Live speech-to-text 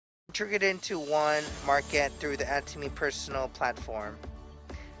integrated into one market through the 애터미 personal platform.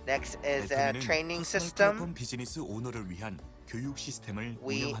 Next is a training system.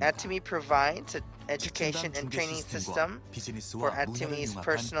 애터미 provides an education and training system for 애터미's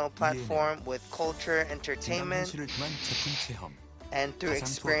personal platform with culture, entertainment, and through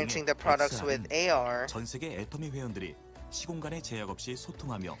experiencing the products with AR.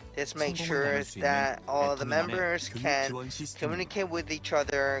 This makes sure that all the members can communicate with each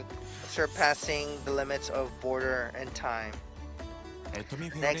other, surpassing the limits of border and time.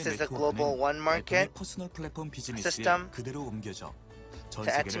 Next is the Global One Market system.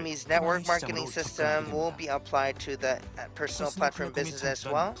 The 애터미's network marketing system will be applied to the personal platform business as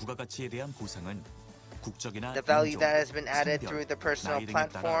well. The value that has been added through the personal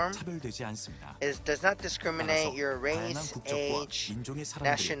platform does not discriminate your race, age,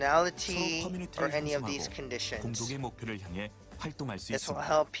 nationality, or any of these conditions. This will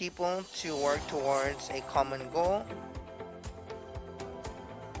help people to work towards a common goal.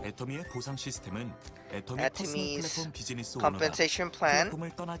 애터미's compensation plan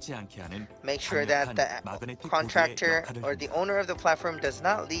makes sure that the contractor or the owner of the platform does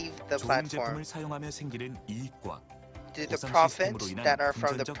not leave the platform. Through the profits that are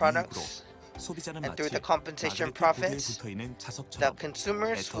from the products and through the compensation profits, the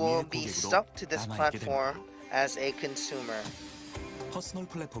consumers will be stuck to this platform as a consumer.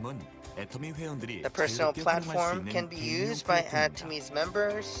 The personal platform can be used by 애터미's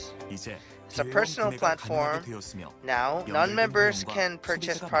members. It's a personal platform. Now, non-members can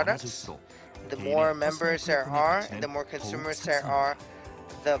purchase products. The more members there are, the more consumers there are,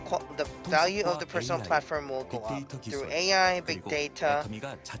 the value of the personal platform will go up. Through AI, big data,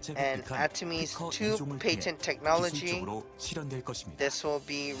 and 애터미's two-patent technology, this will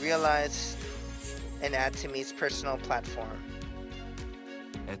be realized in 애터미's personal platform.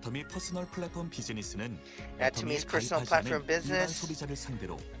 애터미's personal platform business,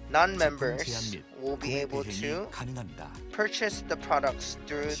 non-members will be able to purchase the products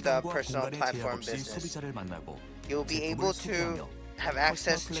through the personal platform business. You'll be able to have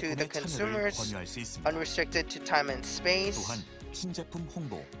access to the consumers unrestricted to time and space,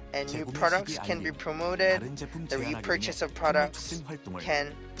 and new products can be promoted. The repurchase of products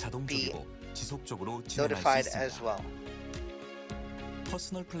can be notified as well.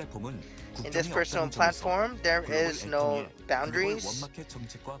 In this personal platform, there is no boundaries,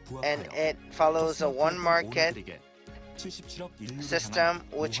 and it follows a one market system,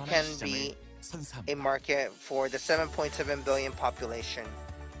 which can be a market for the 7.7 billion population.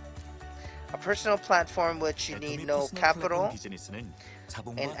 A personal platform which you need no capital.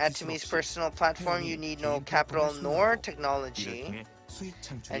 In 애터미's personal platform, you need no capital nor technology,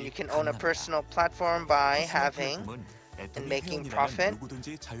 and you can own a personal platform by having and making profit.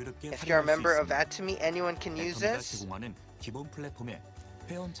 If you're a member of 애터미, anyone can use this.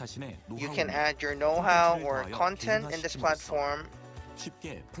 You can add your know-how or content in this platform,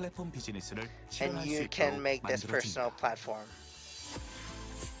 and you can make this personal platform.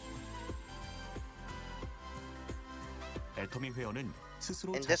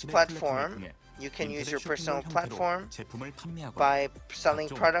 In this platform, you can use your personal platform by selling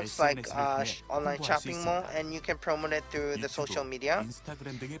products like online shopping mall, and you can promote it through the social media,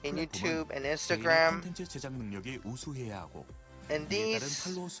 in YouTube and Instagram. In these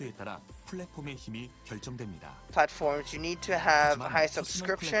platforms, you need to have a high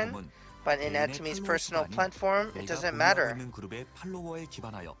subscription, but in 애터미's personal platform, it doesn't matter.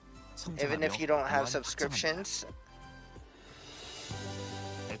 Even if you don't have subscriptions,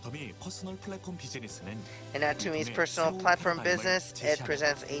 in 애터미's personal platform business, it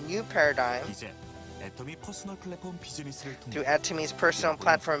presents a new paradigm. Through 애터미's personal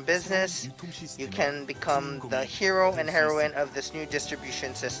platform business, you can become the hero and heroine of this new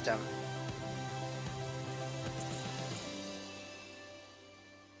distribution system.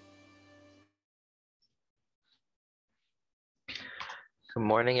 Good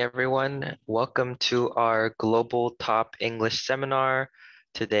morning, everyone. Welcome to our Global Top English Seminar.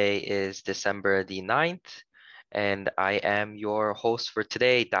 Today is December the 9th, and I am your host for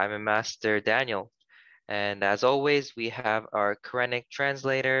today, Diamond Master Daniel. And as always, we have our Koreanic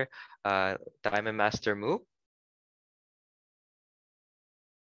translator, Diamond Master Moo.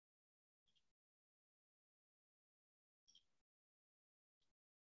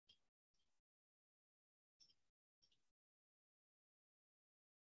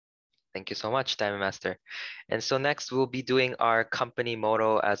 Thank you so much, Diamond Master. And so next we'll be doing our company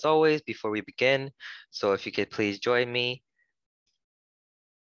motto as always before we begin. So if you could please join me.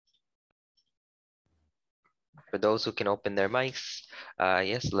 For those who can open their mics,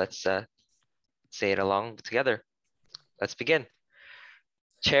 yes, let's say it along together. Let's begin.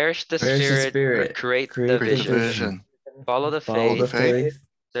 Cherish the spirit, create the vision, follow the faith,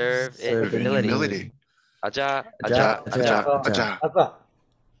 serve in humility. Aja, aja, aja.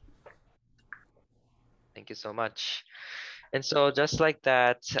 Thank you so much. And so just like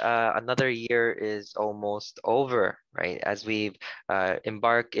that, another year is almost over, right? As we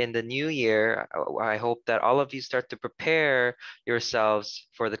embark in the new year, I hope that all of you start to prepare yourselves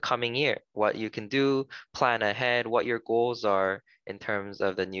for the coming year, what you can do, plan ahead, what your goals are in terms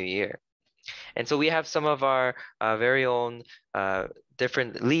of the new year. And so we have some of our very own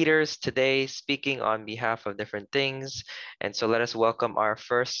different leaders today speaking on behalf of different things. And so let us welcome our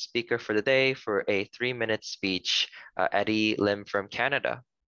first speaker for the day for a 3-minute speech, Eddie Lim from Canada.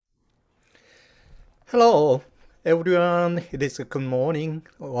 Hello, everyone. It is good morning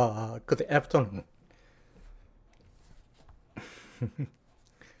or good afternoon.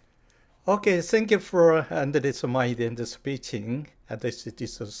 Okay, thank you for this my speaking. And this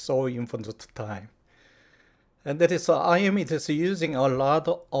is so important time. And that is I am using a lot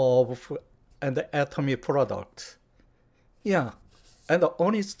of Atomy product. Yeah, and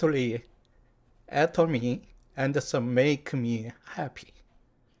honestly, Atomy and some make me happy.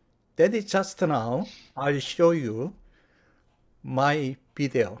 That is just now. I'll show you my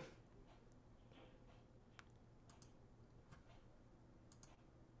video.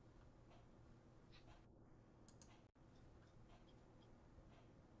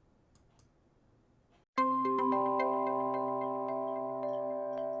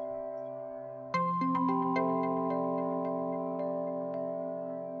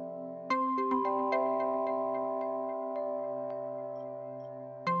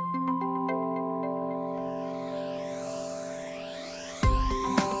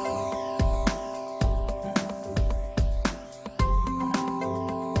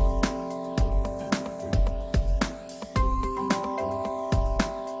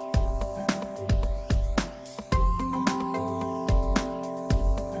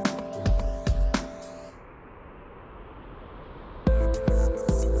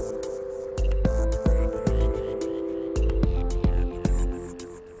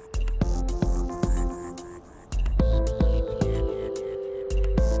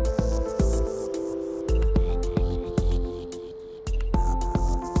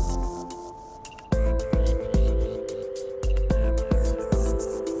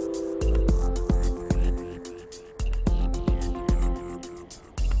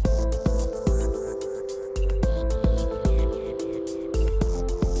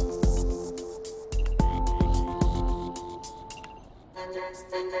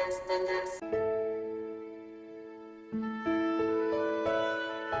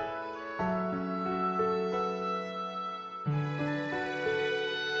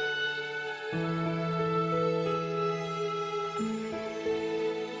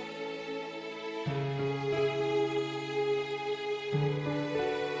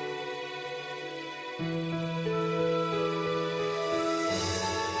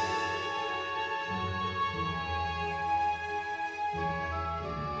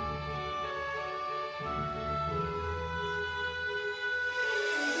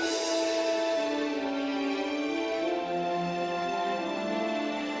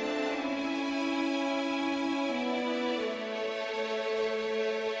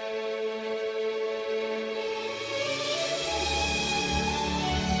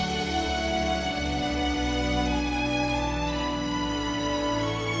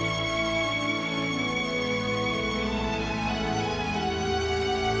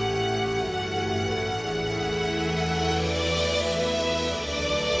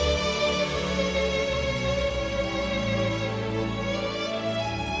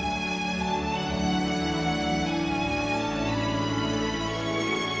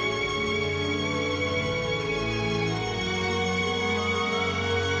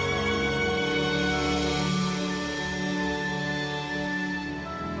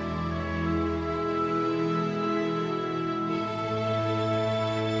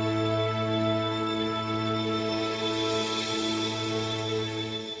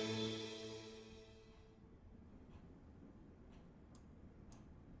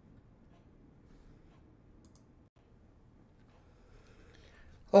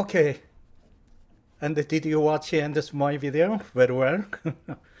 Okay, and did you watch my video very well?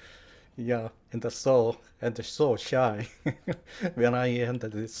 Yeah, and so shy when I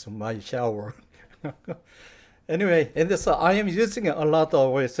ended my shower. Anyway, and so I am using a lot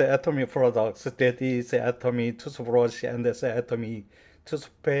of Atomy products. That is Atomy toothbrush and Atomy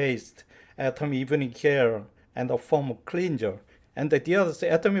toothpaste, Atomy evening care, and a foam cleanser. And the other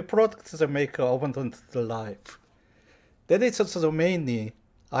atomic products make abundant life. That is also mainly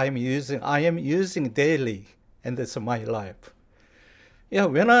I am using daily, and it's my life. Yeah,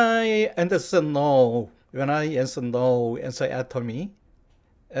 when I understand no, when I answer no, answer atomy,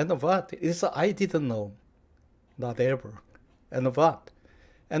 and what is I didn't know, not ever, and what,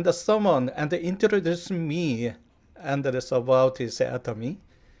 and someone and introduced me, and it's about his atomy.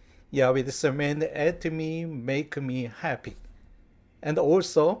 Yeah, with this main atomy make me happy, and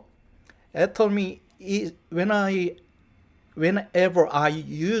also atomy is whenever I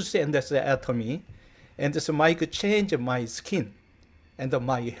use and this atomy, and this might change my skin and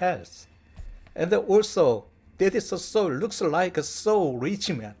my health. And also, that is so looks like a so rich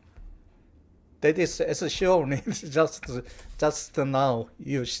man. That is as shown. It's just now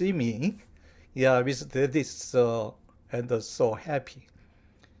you see me, yeah, with that is and so happy.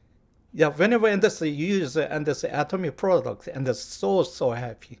 Yeah, whenever and this use and this atomic product and so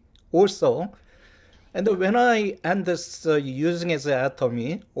happy. Also, and when I end this using as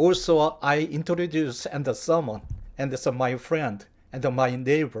atomy, also I introduce and someone and it's my friend and my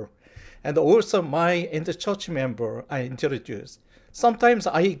neighbor, and also my and the church member I introduce. Sometimes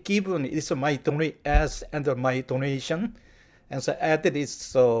I given is my as and my donation, and so added is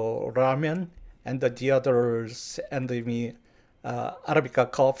ramen and the others and me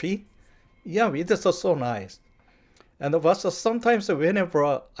Arabica coffee. Yeah, it is so nice. And also sometimes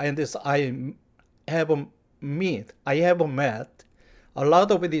whenever I have I have met a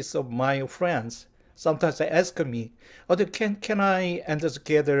lot of these of my friends. Sometimes they ask me, "Oh, can I and just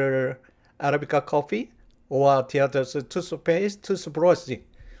gather Arabica coffee or the others toothpaste, toothbrush?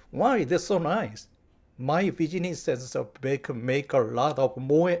 Why? It is so nice. My business is make a lot of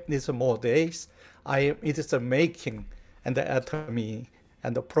more days. It is making and at me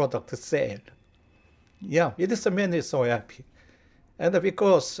and the product sale. Yeah, it is made me so happy. And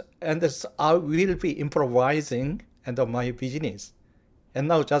because and this, I will be improvising and my business. And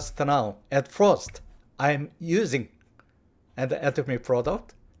now just now, at first, I'm using and atomic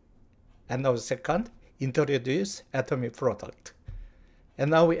product. And now second, introduce atomic product.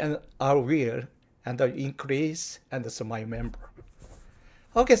 And now I will and increase and this my member.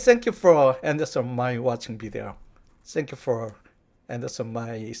 Okay, thank you for and this my watching video. Thank you for and this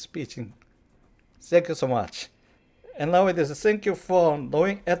my speaking. Thank you so much. And now it is thank you for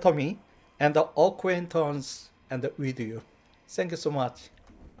knowing atomy and the acquaintance and with you. Thank you so much.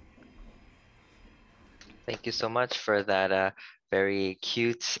 Thank you so much for that very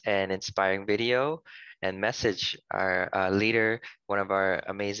cute and inspiring video and message. Our leader, one of our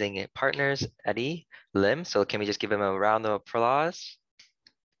amazing partners, Eddie Lim. So can we just give him a round of applause?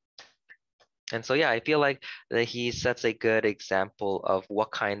 And so, yeah, I feel like that he sets a good example of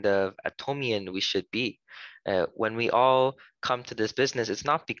what kind of atomian we should be. When we all come to this business, it's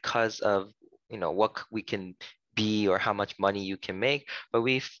not because of, what we can be or how much money you can make, but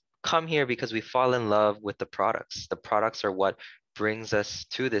we've come here because we fall in love with the products. The products are what brings us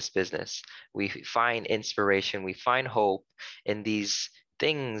to this business. We find inspiration, we find hope in these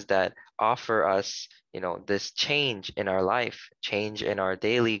things that offer us, this change in our life, change in our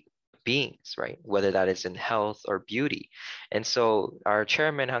daily beings, right? Whether that is in health or beauty. And so our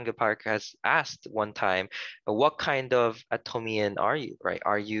chairman, Hangul Park, has asked one time, what kind of atomian are you, right?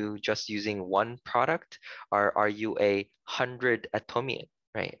 Are you just using one product, or are you 100 atomian,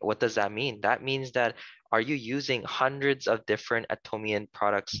 right? What does that mean? That means that are you using hundreds of different atomian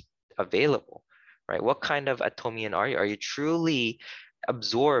products available, right? What kind of atomian are you? Are you truly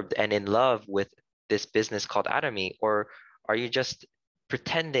absorbed and in love with this business called Atomy, or are you just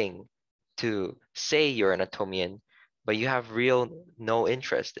pretending to say you're an atomian, but you have no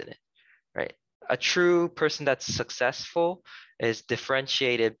interest in it, right? A true person that's successful is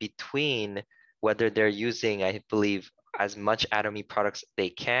differentiated between whether they're using, I believe, as much Atomy products they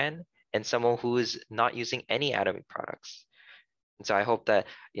can, and someone who is not using any Atomy products. And so I hope that,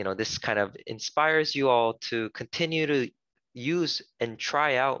 this kind of inspires you all to continue to use and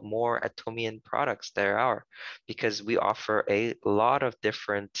try out more Atomian products there are, because we offer a lot of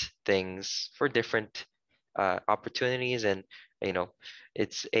different things for different opportunities. And,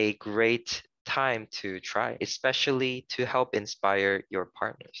 it's a great time to try, especially to help inspire your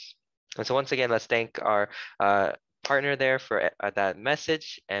partners. And so once again, let's thank our partner there for that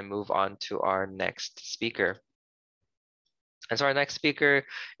message and move on to our next speaker. And so our next speaker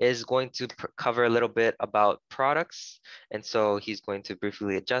is going to cover a little bit about products. And so he's going to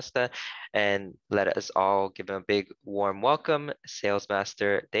briefly adjust that, and let us all give him a big warm welcome, Sales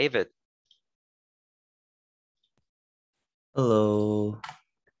Master David. Hello.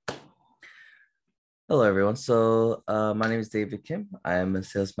 Hello, everyone. So my name is David Kim. I am a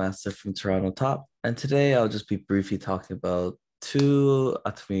sales master from Toronto Top. And today I'll just be briefly talking about two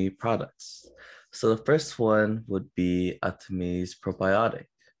Atomy products. So the first one would be Atomy's probiotic.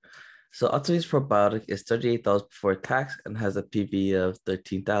 So Atomy's probiotic is $38 before tax and has a PV of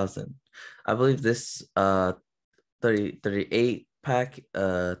 13,000. I believe this 38 pack,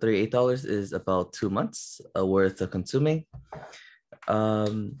 $38 is about 2 months worth of consuming.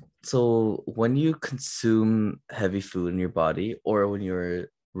 So when you consume heavy food in your body or when you're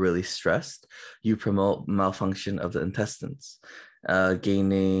really stressed, you promote malfunction of the intestines,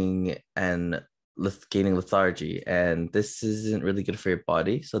 gaining lethargy, and this isn't really good for your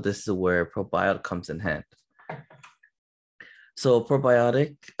body. So this is where probiotic comes in hand. So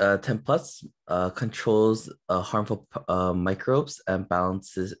probiotic 10 plus controls harmful microbes and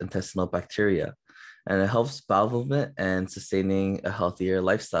balances intestinal bacteria, and it helps bowel movement and sustaining a healthier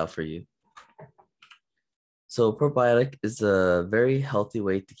lifestyle for you. So probiotic is a very healthy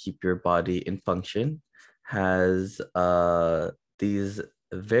way to keep your body in function, has these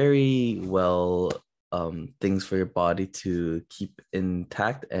very well things for your body to keep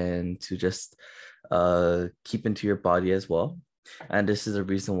intact and to just keep into your body as well. And this is the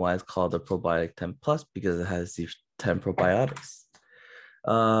reason why it's called the probiotic 10 plus, because it has these 10 probiotics.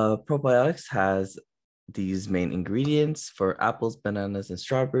 Probiotics has these main ingredients for apples, bananas, and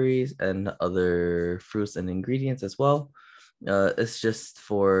strawberries, and other fruits and ingredients as well. It's just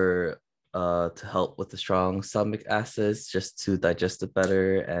for to help with the strong stomach acids, just to digest it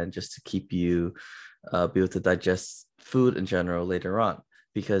better, and just to keep you be able to digest food in general later on,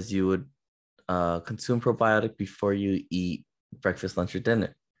 because you would consume probiotic before you eat breakfast, lunch, or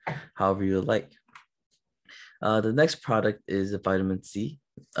dinner, however you would like. The next product is a vitamin C.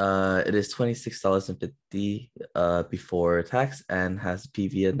 It is $26.50 before tax and has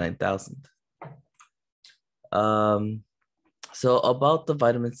PV of 9,000. So about the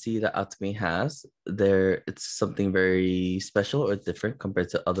vitamin C that Atomy has, it's something very special or different compared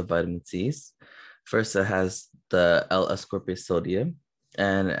to other vitamin Cs. First, it has the L-ascorbate sodium,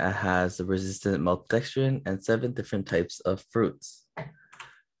 and it has the resistant maltodextrin and 7 different types of fruits.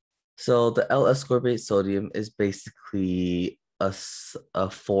 So the L-ascorbate sodium is basically a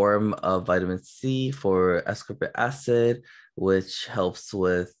form of vitamin C for ascorbic acid, which helps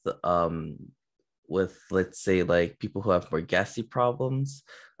with let's say like people who have more gassy problems.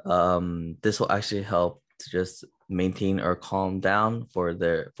 This will actually help to just maintain or calm down for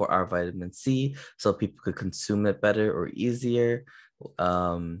our vitamin C, so people could consume it better or easier.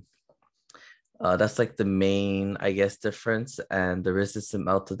 That's like the main, I guess, difference. And the resistant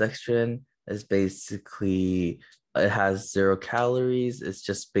maltodextrin is basically, it has 0 calories. It's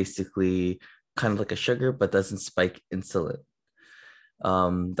just basically kind of like a sugar, but doesn't spike insulin.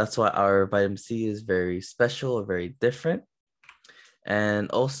 That's why our vitamin C is very special or very different. And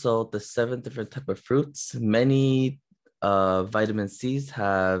also the 7 different type of fruits. Many vitamin C's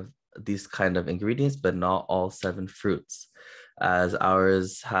have these kind of ingredients, but not all 7 fruits, as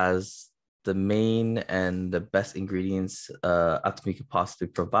ours has the main and the best ingredients Atomy could possibly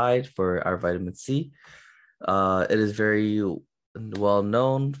provide for our vitamin C. It is very well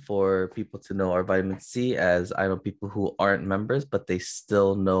known for people to know our vitamin C, as I know people who aren't members, but they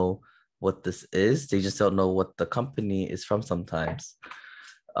still know what this is. They just don't know what the company is from sometimes.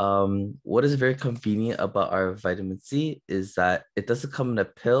 What is very convenient about our vitamin C is that it doesn't come in a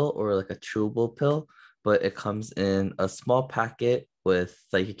pill or like a chewable pill, but it comes in a small packet with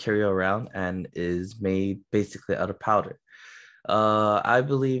like you carry around and is made basically out of powder. I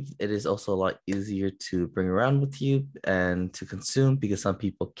believe it is also a lot easier to bring around with you and to consume, because some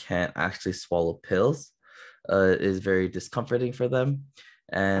people can't actually swallow pills. It is very discomforting for them.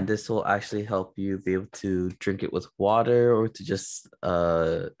 And this will actually help you be able to drink it with water or to just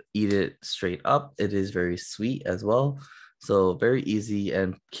eat it straight up. It is very sweet as well. So very easy,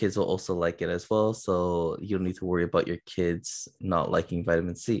 and kids will also like it as well. So you don't need to worry about your kids not liking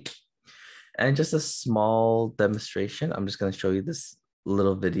vitamin C. And just a small demonstration, I'm just going to show you this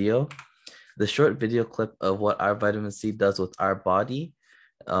little video. The short video clip of what our vitamin C does with our body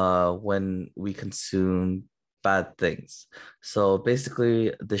when we consume bad things. So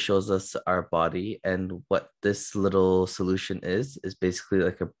basically this shows us our body, and what this little solution is basically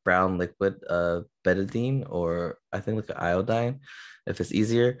like a brown liquid of betadine, or I think like an iodine if it's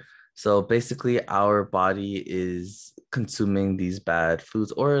easier. So basically our body is consuming these bad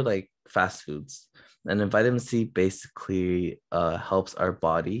foods or like fast foods, and then vitamin C basically helps our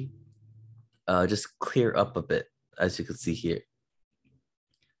body just clear up a bit, as you can see here.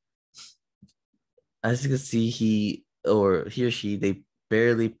 As you can see, he or she, they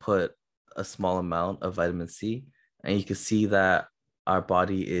barely put a small amount of vitamin C, and you can see that our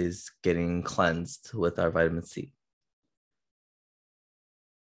body is getting cleansed with our vitamin C.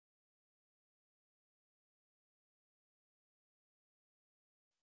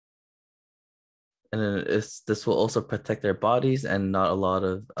 And then this will also protect our bodies, and not a lot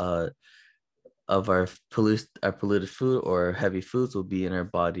of our polluted food or heavy foods will be in our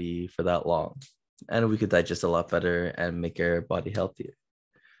body for that long. And we could digest a lot better and make our body healthier.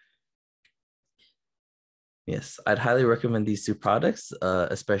 Yes, I'd highly recommend these two products,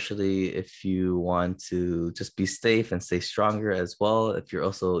 especially if you want to just be safe and stay stronger as well. If you're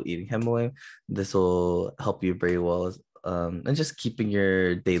also eating hemoing, this will help you very well, and just keeping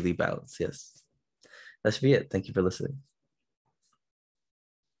your daily balance. Yes, that should be it. Thank you for listening.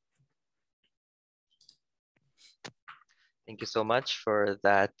 Thank you so much for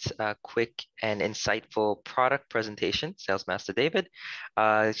that quick and insightful product presentation, Sales Master David.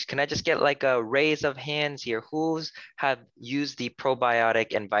 Can I just get like a raise of hands here? Who's have used the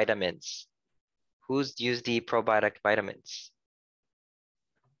probiotic and vitamins? Who's used the probiotic vitamins?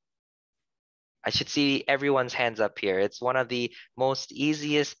 I should see everyone's hands up here. It's one of the most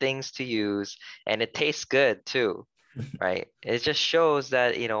easiest things to use, and it tastes good too. Right? It just shows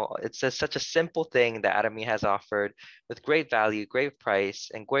that, you know, it's such a simple thing that Atomy has offered with great value, great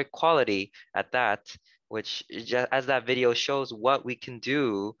price, and great quality at that, which just, as that video shows what we can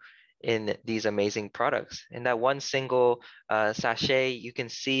do in these amazing products. In that one single sachet, you can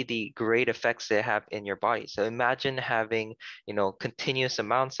see the great effects they have in your body. So imagine having, you know, continuous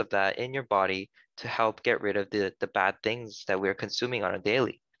amounts of that in your body to help get rid of the bad things that we're consuming on a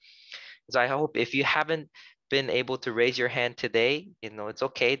daily. So I hope if you haven't been able to raise your hand today, you know, it's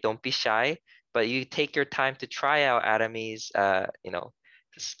okay, don't be shy, but you take your time to try out Atomy's, you know,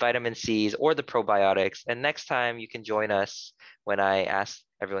 vitamin C's or the probiotics. And next time you can join us when I ask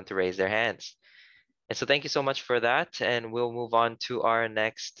everyone to raise their hands. And so thank you so much for that. And we'll move on to our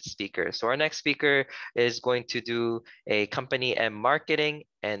next speaker. So our next speaker is going to do a company and marketing.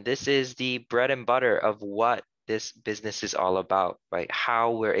 And this is the bread and butter of what this business is all about, right?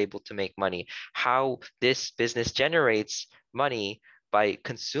 How we're able to make money, how this business generates money by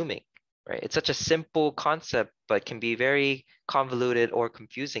consuming, right? It's such a simple concept, but can be very convoluted or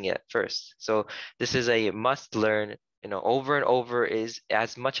confusing at first. So this is a must learn, you know, over and over, is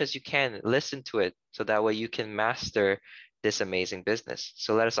as much as you can, listen to it so that way you can master this amazing business.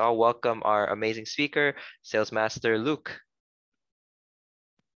 So let us all welcome our amazing speaker, Sales Master Luke.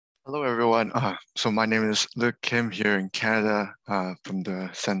 Hello, everyone. So my name is Luke Kim here in Canada from the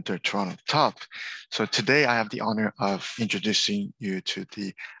Center Toronto Top. So today I have the honor of introducing you to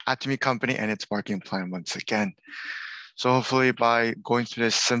the Atomy company and its marketing plan once again. So hopefully by going through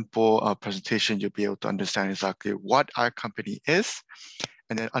this simple presentation, you'll be able to understand exactly what our company is,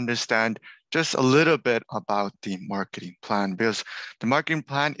 and then understand just a little bit about the marketing plan, because the marketing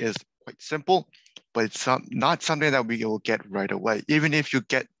plan is quite simple, but it's not something that we will get right away. Even if you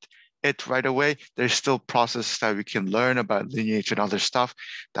get it right away, there's still processes that we can learn about lineage and other stuff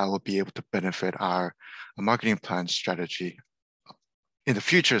that will be able to benefit our marketing plan strategy in the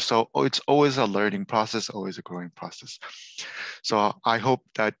future. So it's always a learning process, always a growing process. So I hope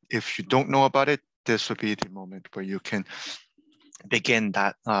that if you don't know about it, this will be the moment where you can begin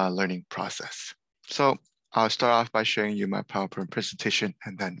that learning process. So I'll start off by showing you my PowerPoint presentation,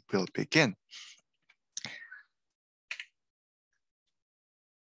 and then we'll begin.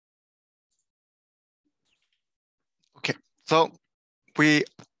 Okay, so we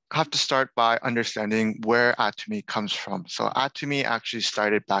have to start by understanding where Atomy comes from. So Atomy actually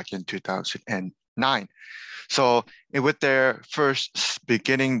started back in 2009. So with their first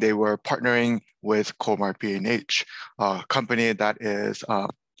beginning, they were partnering with Colmar B&H, a company that is a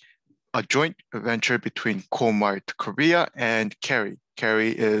joint venture between Colmar Korea and Kerry. Kerry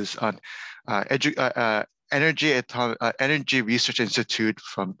is an energy research institute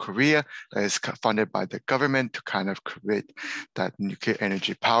from Korea that is funded by the government to kind of create that nuclear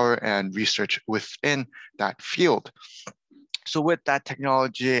energy power and research within that field. So with that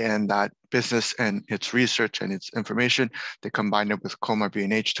technology and that business and its research and its information, they combined it with Colmar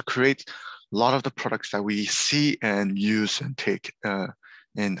B&H to create a lot of the products that we see and use and take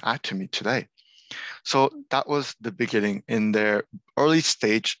in Atomy today. So that was the beginning. In their early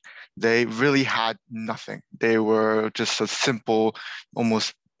stage, they really had nothing. They were just a simple,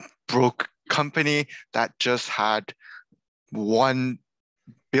 almost broke company that just had one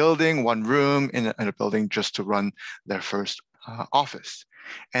building, one room in a building just to run their first office.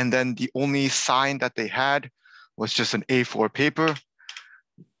 And then the only sign that they had was just an A4 paper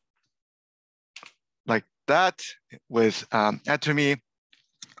like that with Atomy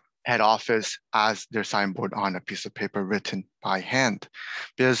head office as their signboard on a piece of paper written by hand.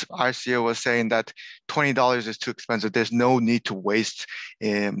 Because our CEO was saying that $20 is too expensive. There's no need to waste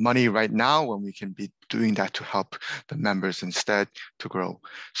money right now when we can be doing that to help the members instead to grow.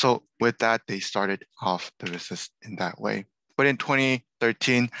 So with that, they started off the business in that way. But in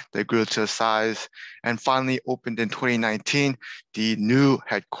 2013, they grew to a size and finally opened in 2019, the new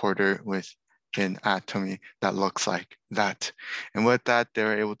headquarters within Atomy that looks like that. And with that, they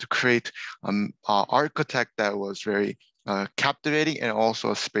were able to create an architect that was very captivating and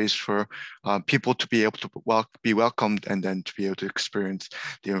also a space for people to be able to be welcomed and then to be able to experience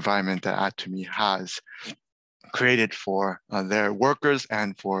the environment that Atomy has created for their workers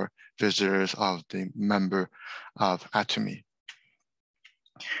and for visitors of the member of Atomy.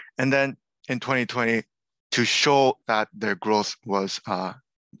 And then in 2020, to show that their growth was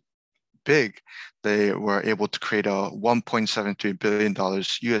big, they were able to create a $1.73 billion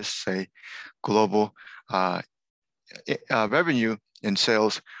USA global revenue in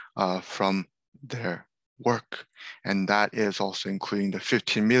sales from their work. And that is also including the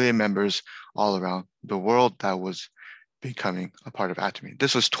 15 million members all around the world that was becoming a part of Atomy.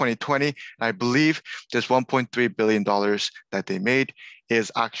 This was 2020. And I believe this $1.3 billion that they made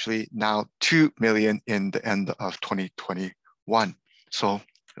is actually now 2 million in the end of 2021. So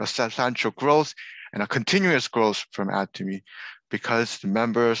a substantial growth and a continuous growth from Atomy because the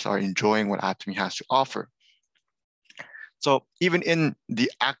members are enjoying what Atomy has to offer. So even in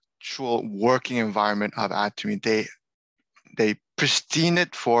the actual working environment of Atomy, they pristine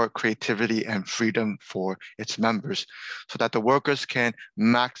it for creativity and freedom for its members so that the workers can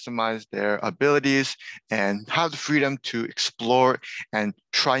maximize their abilities and have the freedom to explore and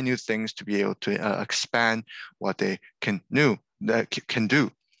try new things to be able to expand what they can do.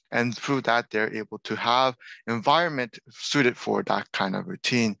 And through that, they're able to have environment suited for that kind of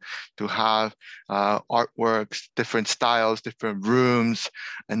routine, to have artworks, different styles, different rooms,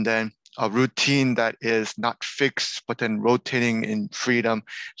 and then a routine that is not fixed, but then rotating in freedom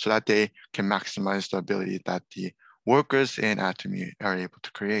so that they can maximize the ability that the workers in Atomy are able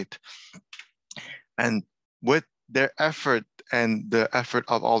to create. And with their effort and the effort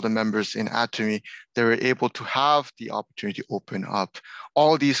of all the members in Atomy, they were able to have the opportunity to open up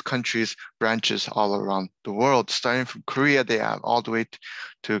all these countries, branches all around the world. Starting from Korea, they have all the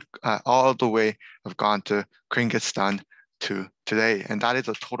way have gone to Kyrgyzstan to today. And that is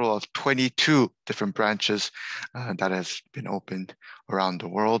a total of 22 different branches that has been opened around the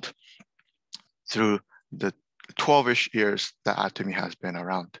world through the 12-ish years that Atomy has been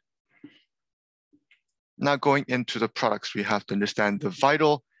around. Now going into the products, we have to understand the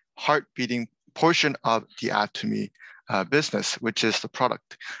vital heart-beating portion of the Atomy business, which is the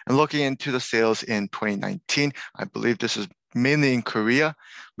product. And looking into the sales in 2019, I believe this is mainly in Korea.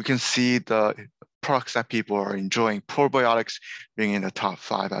 We can see the products that people are enjoying, probiotics being in the top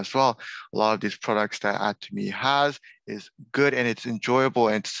 5 as well. A lot of these products that Atomy has is good and it's enjoyable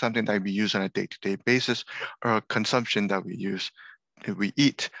and it's something that we use on a day-to-day basis or a consumption that we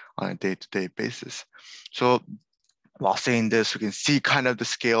eat on a day-to-day basis. So while saying this, we can see kind of the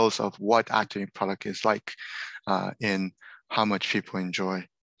scales of what Atomy product is like in how much people enjoy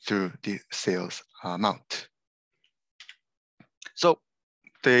through the sales amount. So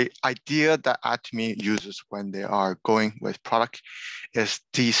the idea that Atomy uses when they are going with product is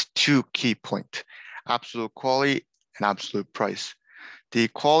these 2 key points, absolute quality and absolute price. The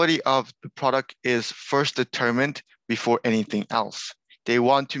quality of the product is first determined before anything else. They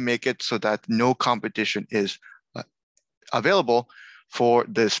want to make it so that no competition is available for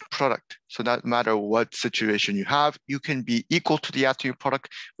this product. So no matter what situation you have, you can be equal to the Atomy product,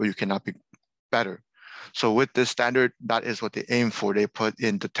 but you cannot be better. So with this standard, that is what they aim for. They put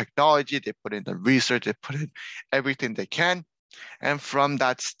in the technology, they put in the research, they put in everything they can. And from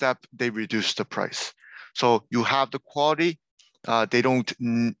that step, they reduce the price. So you have the quality, they don't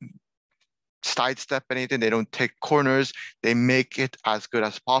sidestep anything, they don't take corners, they make it as good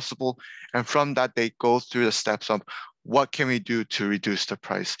as possible. And from that, they go through the steps of what can we do to reduce the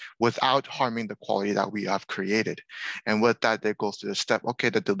price without harming the quality that we have created. And with that, they go through the step, okay,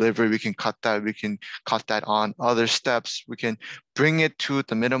 the delivery, we can cut that on other steps. We can bring it to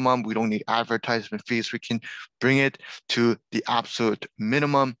the minimum. We don't need advertisement fees. We can bring it to the absolute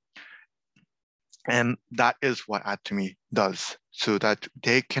minimum. And that is what Atomy does, so that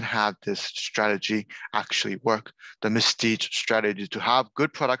they can have this strategy actually work, the Mystige strategy to have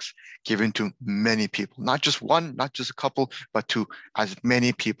good products given to many people, not just one, not just a couple, but to as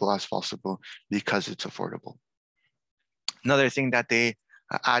many people as possible because it's affordable. Another thing that they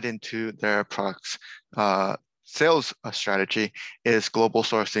add into their products sales strategy is global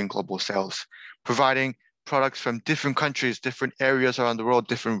sourcing, global sales, providing products from different countries, different areas around the world,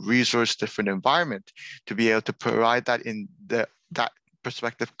 different resource, different environment, to be able to provide that in that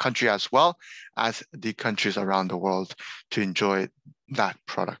prospective country as well as the countries around the world to enjoy that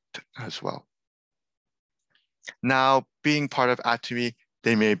product as well. Now, being part of Atomy,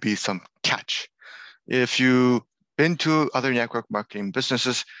 there may be some catch. If you've been to other network marketing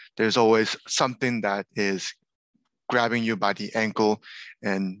businesses, there's always something that is grabbing you by the ankle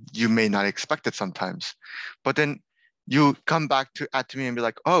and you may not expect it sometimes. But then you come back to Atomy and be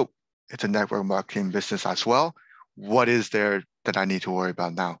like, oh, it's a network marketing business as well. What is there that I need to worry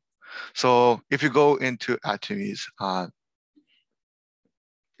about now? So if you go into Atomy's,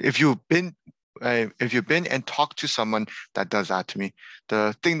 if you've been and talked to someone that does Atomy,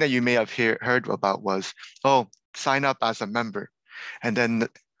 the thing that you may have heard about was, oh, sign up as a member. And then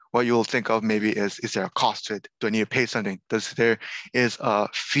what you'll think of maybe is there a cost to it? Do I need to pay something? There is a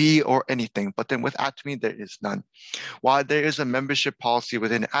fee or anything? But then with Atomy, there is none. While there is a membership policy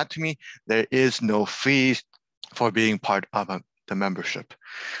within Atomy, there is no fees for being part of the membership.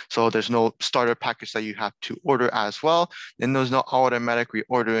 So there's no starter package that you have to order as well. And there's no automatic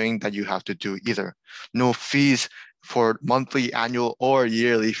reordering that you have to do either. No fees for monthly, annual, or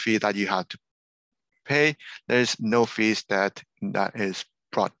yearly fee that you have to pay. There's no fees that is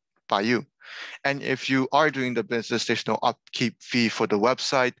brought by you. And if you are doing the business, there's no upkeep fee for the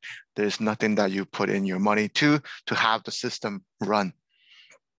website. There's nothing that you put in your money to have the system run.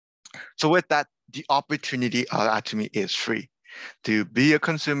 So with that, the opportunity of Atomy is free. To be a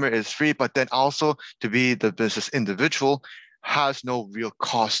consumer is free, but then also to be the business individual has no real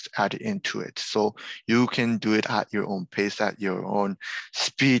cost added into it. So you can do it at your own pace, at your own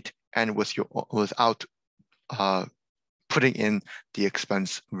speed, and without putting in the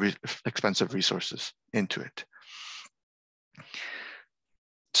expensive resources into it.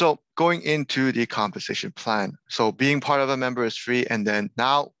 So going into the compensation plan. So being part of a member is free. And then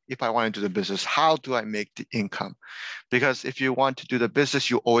now, if I want to do the business, how do I make the income? Because if you want to do the business,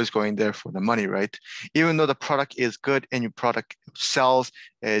 you're always going there for the money, right? Even though the product is good and your product sells,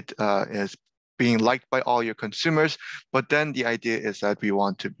 it is being liked by all your consumers. But then the idea is that we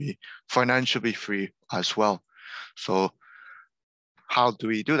want to be financially free as well. So how do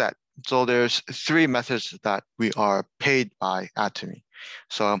we do that? So there's 3 methods that we are paid by Atomy.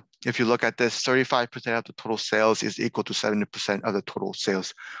 So if you look at this, 35% of the total sales is equal to 70% of the total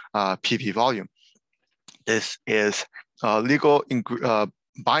sales PV volume. This is a legal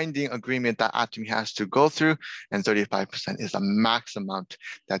binding agreement that Atomy has to go through, and 35% is the max amount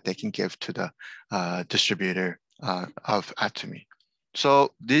that they can give to the distributor of Atomy.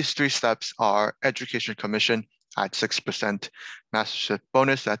 So these 3 steps are education commission at 6%, mastership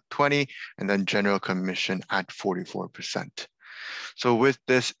bonus at 20%, and then general commission at 44%. So with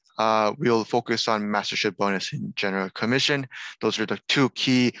this, we'll focus on mastership bonus and general commission. Those are the 2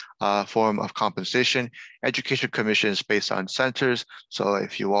 key form of compensation. Education commission is based on centers. So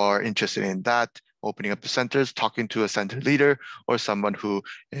if you are interested in that, opening up the centers, talking to a center leader or someone who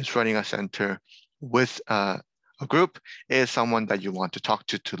is running a center with a group is someone that you want to talk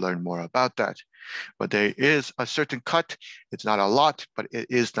to learn more about that. But there is a certain cut. It's not a lot, but it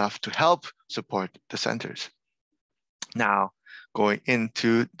is enough to help support the centers. Now, going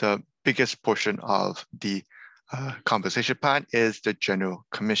into the biggest portion of the compensation plan is the general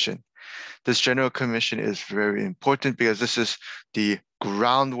commission. This general commission is very important because this is the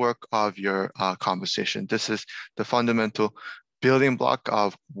groundwork of your compensation. This is the fundamental building block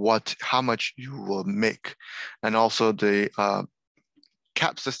of how much you will make. And also the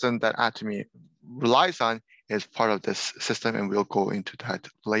cap system that Atomy relies on is part of this system, and we'll go into that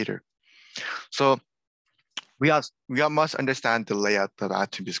later. So we must understand the layout of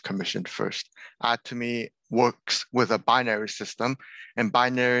Atomy's commission first. Atomy works with a binary system, and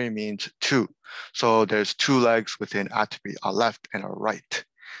binary means 2. So there's 2 legs within Atomy, a left and a right.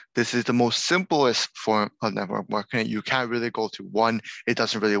 This is the most simplest form of network marketing. You can't really go to 1, it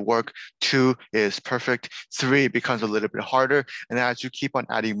doesn't really work. 2 is perfect. 3 becomes a little bit harder. And as you keep on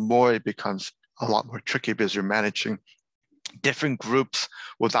adding more, it becomes a lot more tricky because you're managing different groups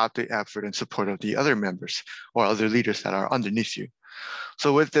without the effort and support of the other members or other leaders that are underneath you.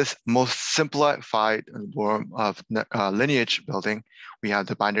 So with this most simplified form of lineage building, we have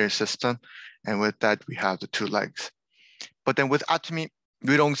the binary system. And with that, we have the 2 legs. But then with Atomy,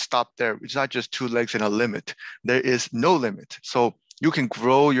 we don't stop there. It's not just 2 legs and a limit. There is no limit. So you can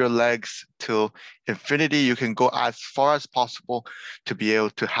grow your legs till infinity. You can go as far as possible to be able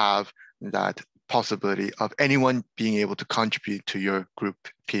to have that possibility of anyone being able to contribute to your group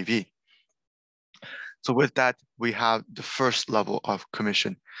PV. So with that, we have the first level of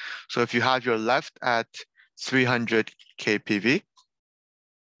commission. So if you have your left at 300 KPV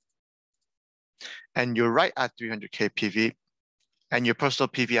and your right at 300 KPV and your personal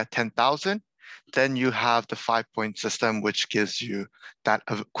PV at 10,000, then you have the 5-point system, which gives you that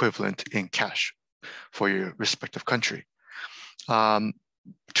equivalent in cash for your respective country.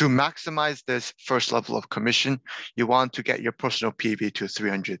 To maximize this first level of commission, you want to get your personal PV to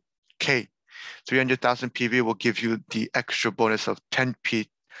 300K. 300,000 PV will give you the extra bonus of 10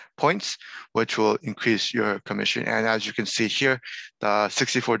 points, which will increase your commission. And as you can see here, the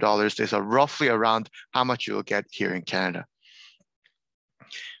 $64 is roughly around how much you will get here in Canada.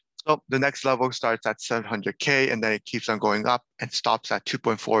 So the next level starts at 700K and then it keeps on going up and stops at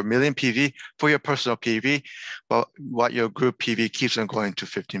 2.4 million PV for your personal PV. But what your group PV keeps on going to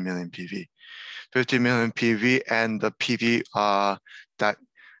 50 million PV. 50 million PV and the PV that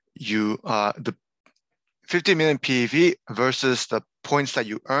you, the 50 million PV versus the points that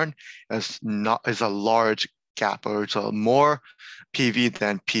you earn is a large gap, or it's a more PV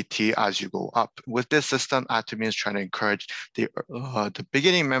than PT as you go up. With this system, Atomy is trying to encourage the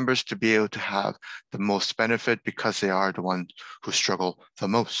beginning members to be able to have the most benefit because they are the ones who struggle the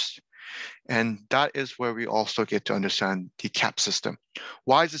most. And that is where we also get to understand the cap system.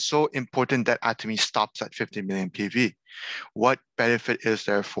 Why is it so important that Atomy stops at 50 million PV? What benefit is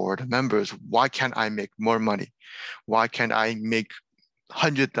there for the members? Why can't I make more money? Why can't I make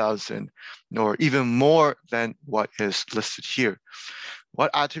 100,000 or even more than what is listed here?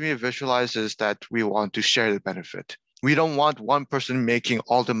 What Atomy visualizes is that we want to share the benefit. We don't want one person making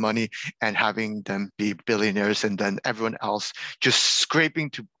all the money and having them be billionaires and then everyone else just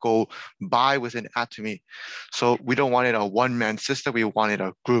scraping to go buy within Atomy. So we don't want it a one-man system. We want it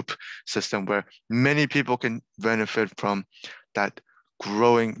a group system where many people can benefit from that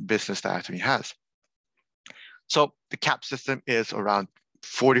growing business that Atomy has. So the cap system is around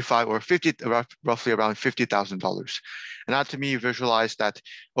 45 or 50, roughly around $50,000. And Atomy visualize that,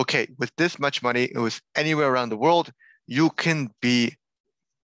 okay, with this much money, it was anywhere around the world, you can be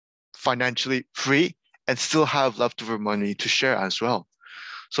financially free and still have leftover money to share as well.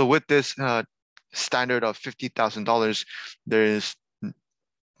 So with this standard of $50,000,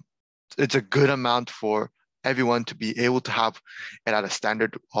 it's a good amount for everyone to be able to have it at a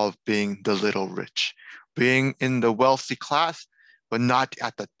standard of being the little rich, being in the wealthy class, but not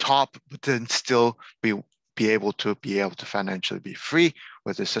at the top, but then still be able to financially be free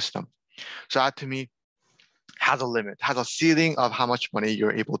with the system. So Atomy has a limit, has a ceiling of how much money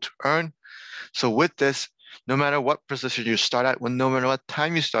you're able to earn. So with this, no matter what position you start at, no matter what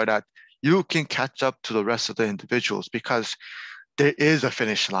time you start at, you can catch up to the rest of the individuals because there is a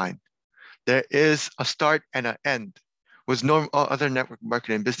finish line. There is a start and an end. With no other network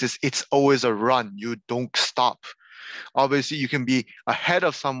marketing business, it's always a run. You don't stop. Obviously, you can be ahead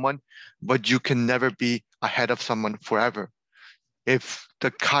of someone, but you can never be ahead of someone forever. If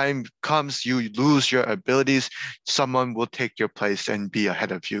the time comes, you lose your abilities, someone will take your place and be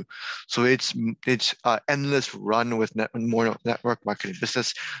ahead of you. So it's an endless run with more network marketing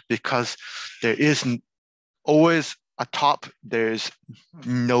business because there isn't always a top. There's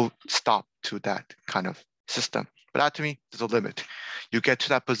no stop to that kind of system. But Atomy, there's a limit. You get to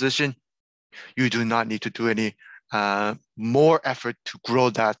that position, you do not need to do any more effort to grow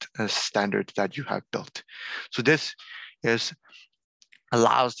that standard that you have built. So this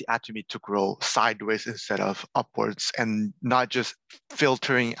allows the Atomy to grow sideways instead of upwards and not just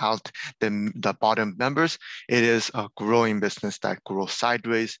filtering out the bottom members. It is a growing business that grows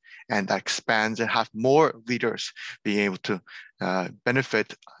sideways and that expands and have more leaders being able to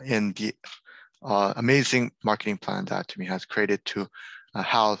benefit in the amazing marketing plan that Atomy has created to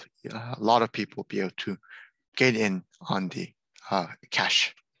have a lot of people be able to get in on the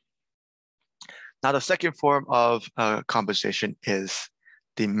cash. Now, the second form of compensation is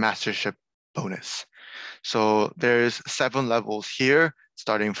the mastership bonus. So there's 7 levels here,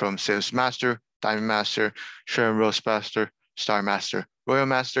 starting from Sales Master, Diamond Master, Sharon Rose Master, Star Master, Royal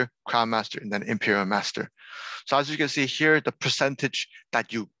Master, Crown Master, and then Imperial Master. So as you can see here, the percentage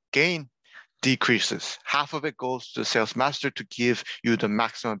that you gain decreases. Half of it goes to the Sales Master to give you the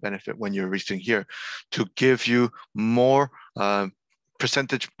maximum benefit when you're reaching here, to give you more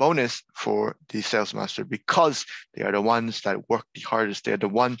percentage bonus for the Sales Master because they are the ones that work the hardest. They're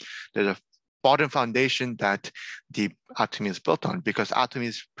the bottom foundation that the Atomy is built on, because Atomy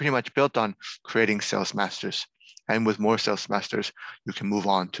is pretty much built on creating Sales Masters. And with more Sales Masters, you can move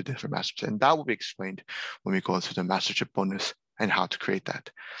on to different masters. And that will be explained when we go through the mastership bonus and how to create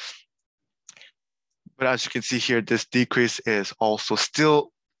that. But as you can see here, this decrease is also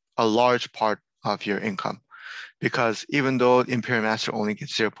still a large part of your income. Because even though Imperial Master only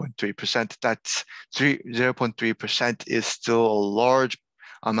gets 0.3%, that's 0.3% is still a large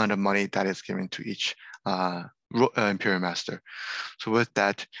amount of money that is given to each Imperial Master. So with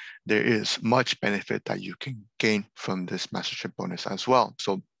that, there is much benefit that you can gain from this mastership bonus as well.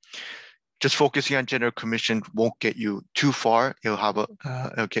 So just focusing on general commission won't get you too far. It'll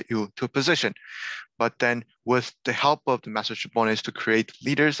get you to a position. But then with the help of the mastership bonus to create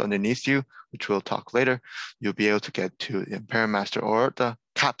leaders underneath you, which we'll talk later, you'll be able to get to the Imperial Master or the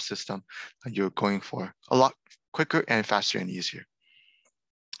cap system that you're going for a lot quicker and faster and easier.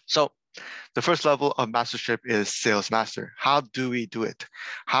 So the first level of mastership is sales master. How do we do it?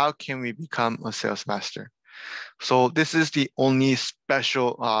 How can we become a sales master? So this is the only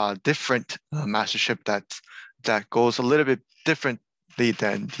special, different mastership that goes a little bit differently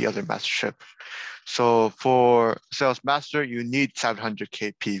than the other mastership. So for sales master, you need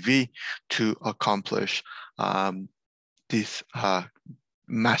 700K PV to accomplish this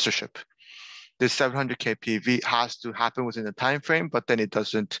mastership. This 700K PV has to happen within the time frame, but then it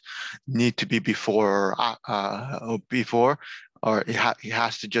doesn't need to be before, or it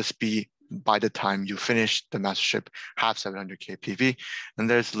has to just be by the time you finish the mastership, have 700K PV. And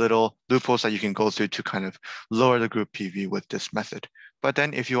there's little loopholes that you can go through to kind of lower the group PV with this method. But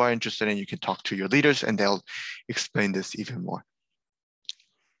then if you are interested in, you can talk to your leaders and they'll explain this even more.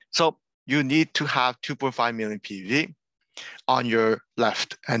 So you need to have 2.5 million PV on your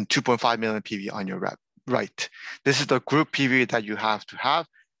left and 2.5 million PV on your right. This is the group PV that you have to have,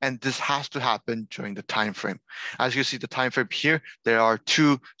 and this has to happen during the time frame. As you see the time frame here, there are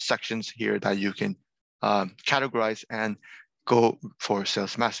two sections here that you can categorize and go for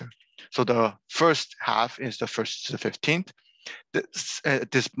sales master. So the first half is the 1st to the 15th.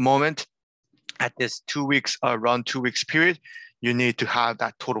 At this moment, at this 2 weeks, around 2 weeks period, you need to have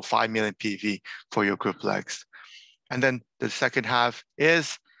that total 5 million PV for your group legs. And then the second half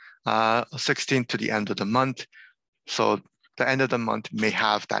is 16th to the end of the month. So the end of the month may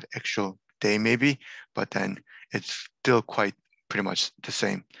have that extra day maybe, but then it's still quite pretty much the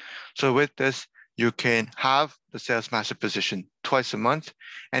same. So with this, you can have the sales master position twice a month.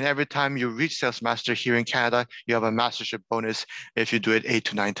 And every time you reach sales master here in Canada, you have a mastership bonus if you do it 8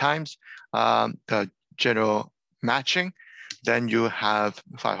 to 9 times. The general matching, then you have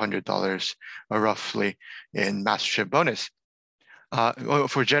 $500 roughly in mastership bonus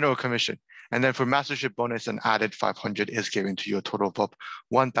for general commission. And then for mastership bonus, an added 500 is given to you, a total of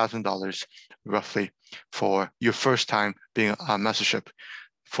 $1,000 roughly for your first time being a mastership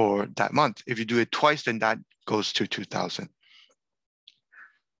for that month. If you do it twice, then that goes to 2,000.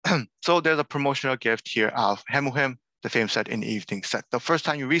 So there's a promotional gift here of Hemuhim, the fame set in the evening set. The first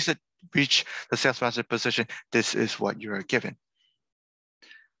time you reach the sales master position, this is what you are given.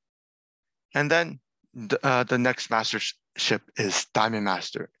 And then the next mastership is Diamond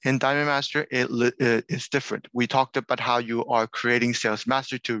Master. In Diamond Master, it is different. We talked about how you are creating sales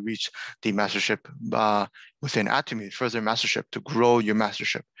master to reach the mastership within Atomy, further mastership, to grow your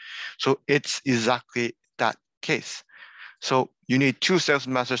mastership. So it's exactly that case. So you need 2 sales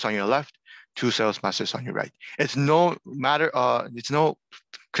masters on your left, 2 sales masters on your right. It's no matter, it's no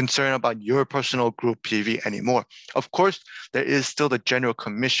concern about your personal group PV anymore. Of course, there is still the general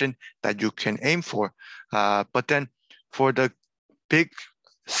commission that you can aim for, but then for the big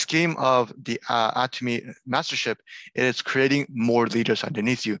scheme of the Atomy mastership, it is creating more leaders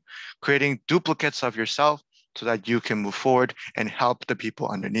underneath you, creating duplicates of yourself so that you can move forward and help the people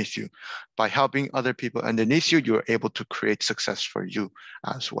underneath you. By helping other people underneath you, you're able to create success for you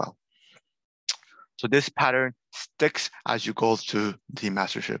as well. So this pattern sticks as you go through the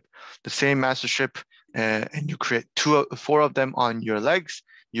mastership. The same mastership, and you create 4 of them on your legs,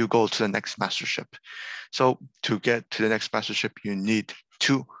 you go to the next mastership. So to get to the next mastership, you need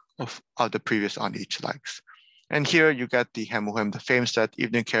 2 of the previous on each legs. And here you get the Hemuhim, the fame set,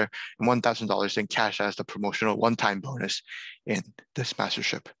 evening care, and $1,000 in cash as the promotional one-time bonus in this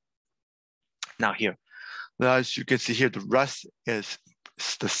mastership. Now here, as you can see here, the rest is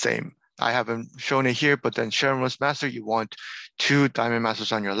the same. I haven't shown it here, but then Sharon Rose Master, you want 2 Diamond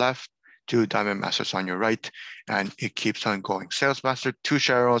Masters on your left, 2 Diamond Masters on your right, and it keeps on going. Sales Master, 2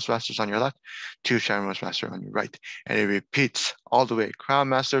 Sharon Rose Masters on your left, 2 Sharon Rose Master on your right. And it repeats all the way. Crown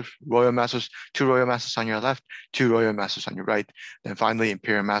Master, Royal Masters, 2 Royal Masters on your left, 2 Royal Masters on your right. Then finally,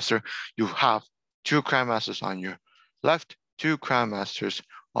 Imperial Master, you have 2 Crown Masters on your left, 2 Crown Masters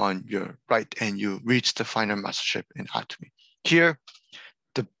on your right, and you reach the final mastership in Atomy. Here,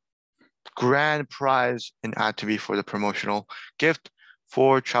 the grand prize in Atomy for the promotional gift: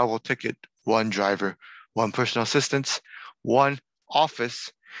 4 travel ticket, 1 driver, 1 personal assistant, 1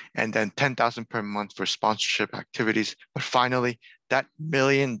 office, and then $10,000 per month for sponsorship activities. But finally, that $1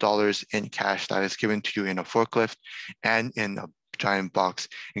 million in cash that is given to you in a forklift and in a giant box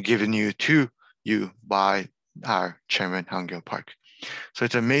and given to you by our chairman, Hangyo Park. So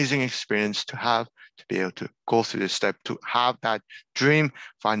it's an amazing experience to have, to be able to go through this step, to have that dream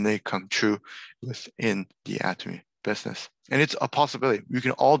finally come true within the Atomy business. And it's a possibility. We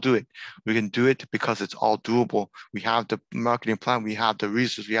can all do it. We can do it because it's all doable. We have the marketing plan, we have the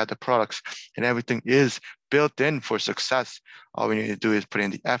resources, we have the products, and everything is built in for success. All we need to do is put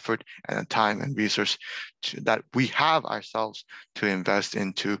in the effort and the time and resource that we have ourselves to invest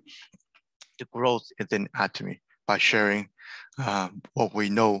into the growth within Atomy by sharing what we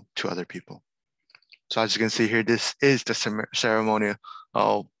know to other people. So as you can see here, this is the ceremonial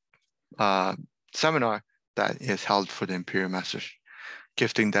seminar that is held for the Imperial Masters,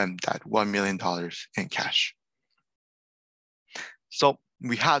 gifting them that $1 million in cash. So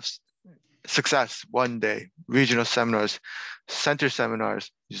we have success one day, regional seminars, center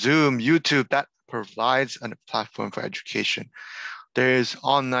seminars, Zoom, YouTube, that provides a platform for education. There is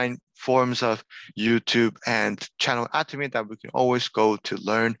online forms of YouTube and channel Atomy that we can always go to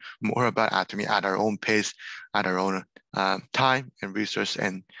learn more about Atomy at our own pace, at our own time and resource,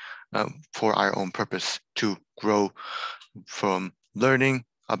 and for our own purpose to grow from learning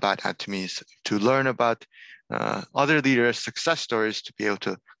about Atomies, to learn about other leaders' success stories, to be able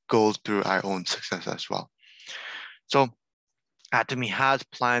to go through our own success as well. So Atomy has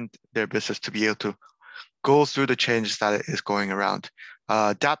planned their business to be able to go through the changes that is going around,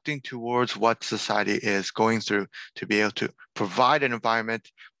 adapting towards what society is going through, to be able to provide an environment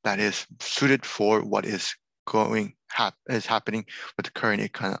that is suited for what is happening with the current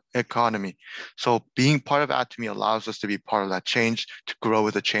economy. So being part of Atomy allows us to be part of that change, to grow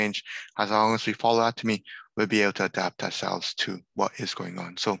with the change. As long as we follow Atomy, we'll be able to adapt ourselves to what is going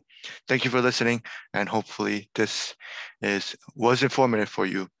on. So thank you for listening, and hopefully this was informative for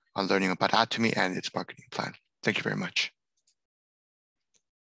you on learning about Atomy and its marketing plan. Thank you very much.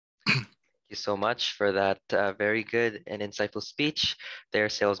 Thank you so much for that very good and insightful speech there,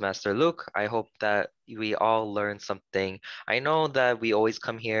 Sales Master Luke. I hope that we all learned something. I know that we always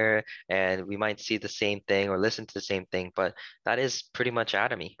come here and we might see the same thing or listen to the same thing, but that is pretty much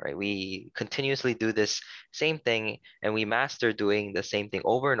Atomy, right? We continuously do this same thing and we master doing the same thing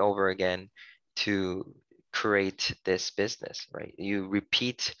over and over again to create this business, right? You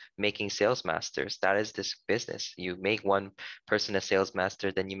repeat making sales masters. That is this business. You make one person a sales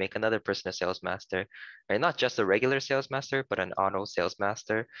master, then you make another person a sales master, right? Not just a regular sales master, but an auto sales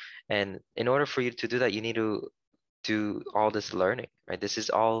master. And in order for you to do that, you need to do all this learning, right? This is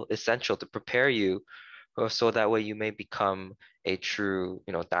all essential to prepare you so that way you may become a true,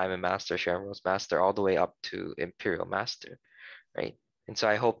 Diamond Master, Sharon Rose Master, all the way up to Imperial Master, right? And so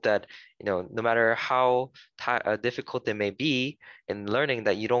I hope that, no matter how difficult it may be in learning,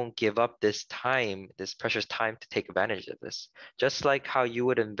 that you don't give up this time, this precious time, to take advantage of this. Just like how you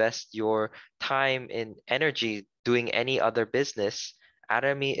would invest your time and energy doing any other business,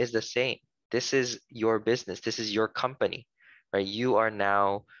 Atomy is the same. This is your business. This is your company, right? You are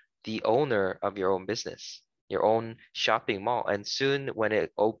now the owner of your own business, your own shopping mall. And soon when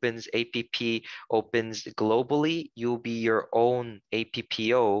it opens, APP opens globally, you'll be your own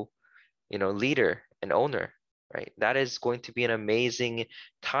APPO, leader and owner, right? That is going to be an amazing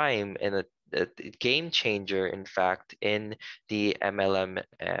time and a game changer, in fact, in the MLM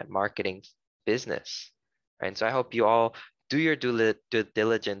marketing business. And so I hope you all do your due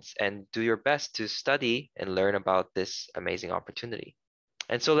diligence and do your best to study and learn about this amazing opportunity.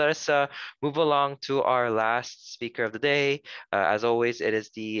 And so let us move along to our last speaker of the day. As always, it is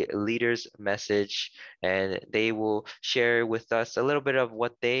the leader's message, and they will share with us a little bit of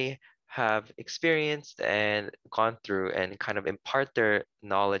what they have experienced and gone through and kind of impart their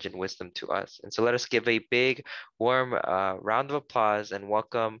knowledge and wisdom to us. And so let us give a big, warm round of applause and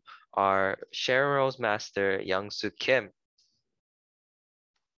welcome our Sharon Rose Master, Young-Soo Kim.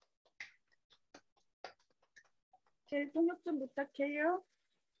 통역 좀 부탁해요.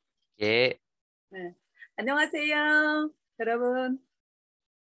 예. 네. 안녕하세요, 여러분.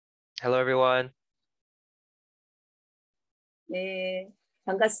 Hello, everyone. 네,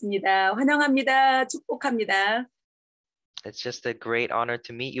 반갑습니다. 환영합니다. 축복합니다. It's just a great honor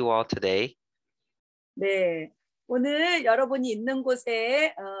to meet you all today. 네, 오늘 여러분이 있는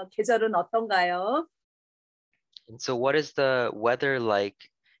곳의 계절은 어떤가요? And so what is the weather like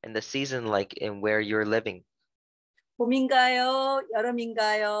and the season like in where you're living? 봄인가요?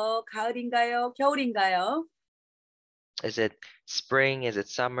 여름인가요? 가을인가요? 겨울인가요? Is it spring? Is it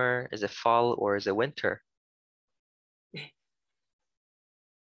summer? Is it fall? Or is it winter?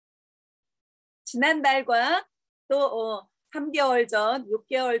 지난달과 또 3개월 전,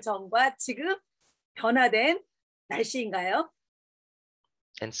 6개월 전과 지금 변화된 날씨인가요?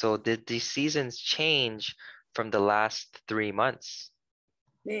 And so did these seasons change from the last 3 months?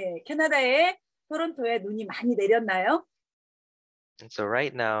 네, 캐나다의 토론토에 눈이 많이 내렸나요? And so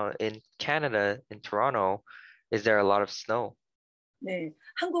right now in Canada, in Toronto, is there a lot of snow? 네,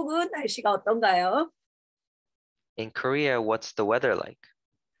 한국은 날씨가 어떤가요? In Korea, what's the weather like?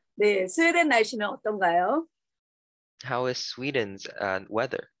 네, 스웨덴 날씨는 어떤가요? How is Sweden's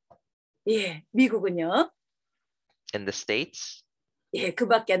weather? 예, 미국은요? In the States 예, 그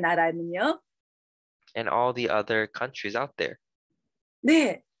밖의 나라는요? and all the other countries out there?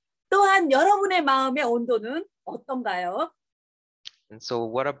 네, 또한 여러분의 마음의 온도는 어떤가요? And so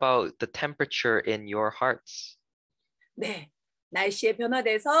what about the temperature in your hearts? 네, 날씨에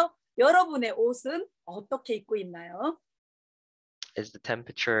변화돼서 여러분의 옷은 어떻게 입고 있나요? Is the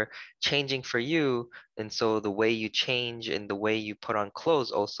temperature changing for you? And so the way you change and the way you put on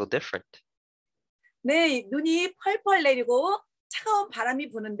clothes also different. 네, 눈이 펄펄 내리고 차가운 바람이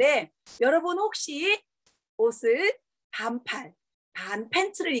부는데 여러분 혹시 옷을 반팔, 반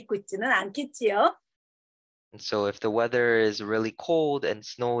팬츠를 입고 있지는 않겠지요? And so if the weather is really cold and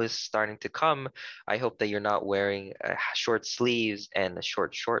snow is starting to come, I hope that you're not wearing short sleeves and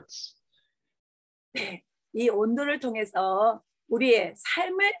short shorts. 네, 이 온도를 통해서 우리의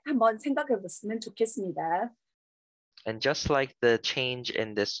삶을 한번 생각해 봤으면 좋겠습니다. And just like the change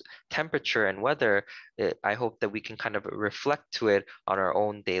in this temperature and weather, I hope that we can kind of reflect to it on our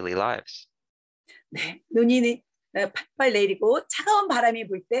own daily lives. 네, 눈이 펄펄 내리고 차가운 바람이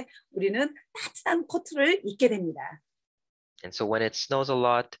불 때 우리는 따뜻한 코트를 입게 됩니다. And so when it snows a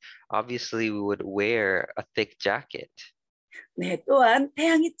lot, obviously we would wear a thick jacket. 네, 또한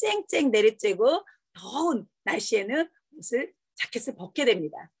태양이 쨍쨍 내리쬐고 더운 날씨에는 자켓을 벗게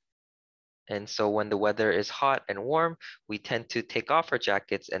됩니다. And so when the weather is hot and warm, we tend to take off our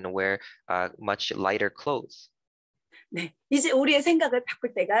jackets and wear much lighter clothes. 네, 이제 우리의 생각을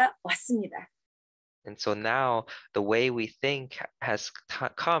바꿀 때가 왔습니다. And so now the way we think has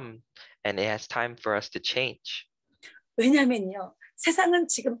come and it has time for us to change. 왜냐하면요, 세상은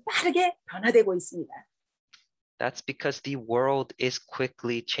지금 빠르게 변화되고 있습니다. That's because the world is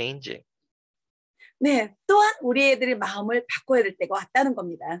quickly changing. 네, 또한 우리 애들의 마음을 바꿔야 될 때가 왔다는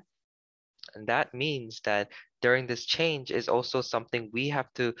겁니다. And that means that during this change is also something we have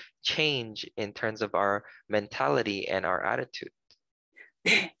to change in terms of our mentality and our attitude.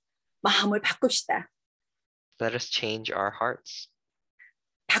 네, 마음을 바꿉시다. Let us change our hearts.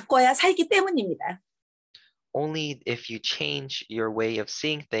 바꿔야 살기 때문입니다. Only if you change your way of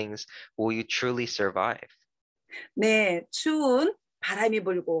seeing things will you truly survive. 네, 추운 바람이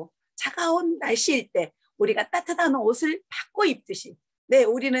불고 차가운 날씨일 때 우리가 따뜻한 옷을 바꿔 입듯이 네,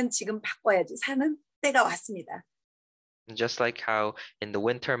 우리는 지금 바꿔야지 사는 때가 왔습니다. Just like how in the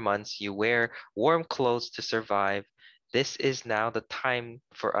winter months you wear warm clothes to survive, this is now the time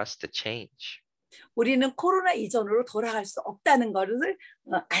for us to change. 우리는 코로나 이전으로 돌아갈 수 없다는 것을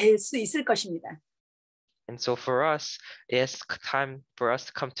알 수 있을 것입니다. And so for us, it's time for us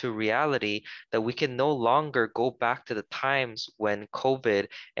to come to reality that we can no longer go back to the times when COVID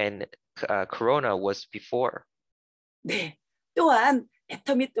and Corona was before. 네, 또한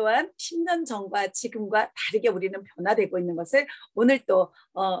애터미 또한 10년 전과 지금과 다르게 우리는 변화되고 있는 것을 오늘 또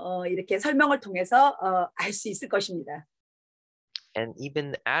이렇게 설명을 통해서 알 수 있을 것입니다. And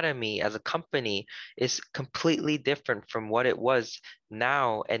even Atomy as a company is completely different from what it was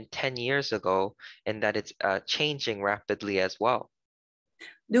now and 10 years ago, and that it's changing rapidly as well.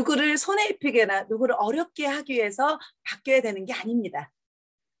 누구를 손해 입히거나 누구를 어렵게 하기 위해서 바뀌어야 되는 게 아닙니다.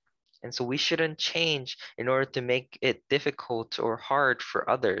 And so we shouldn't change in order to make it difficult or hard for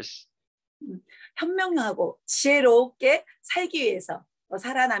others. 현명하고 지혜롭게 살기 위해서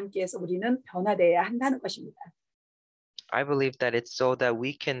살아남기 위해서 우리는 변화되어야 한다는 것입니다. I believe that it's so that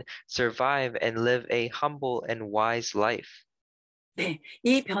we can survive and live a humble and wise life. 네,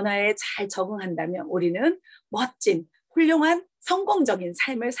 이 변화에 잘 적응한다면 우리는 멋진, 훌륭한, 성공적인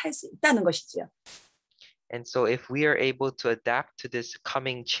삶을 살 수 있다는 것이지요. And so if we are able to adapt to this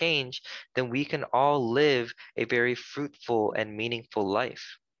coming change, then we can all live a very fruitful and meaningful life.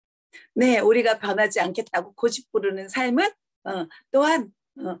 네, 우리가 변하지 않겠다고 고집부르는 삶은 또한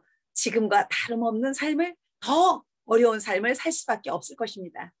지금과 다름없는 삶을 더 어려운 삶을 살 수밖에 없을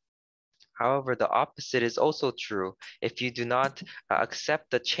것입니다. However, the opposite is also true. If you do not accept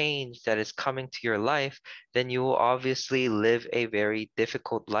the change that is coming to your life, then you will obviously live a very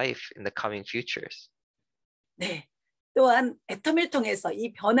difficult life in the coming futures. 네, 또한 애터미를 통해서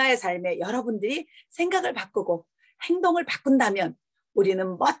이 변화의 삶에 여러분들이 생각을 바꾸고 행동을 바꾼다면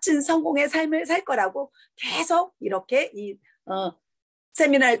우리는 멋진 성공의 삶을 살 거라고 계속 이렇게 이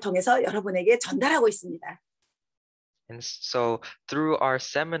세미나를 통해서 여러분에게 전달하고 있습니다. And so through our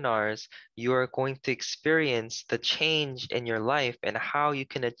seminars, you are going to experience the change in your life and how you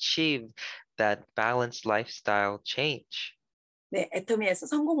can achieve that balanced lifestyle change. 네, 애터미에서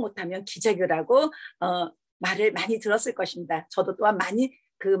성공 못하면 기적이라고 말을 많이 들었을 것입니다. 저도 또한 많이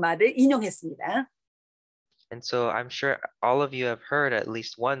그 말을 인용했습니다. And so I'm sure all of you have heard at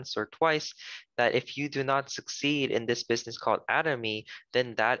least once or twice that if you do not succeed in this business called Atomy,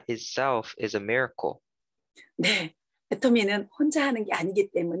 then that itself is a miracle. 네, 애터미는 혼자 하는 게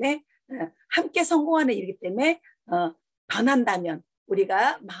아니기 때문에 함께 성공하는 일이기 때문에 변한다면,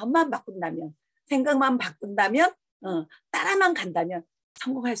 우리가 마음만 바꾼다면, 생각만 바꾼다면, 따라만 간다면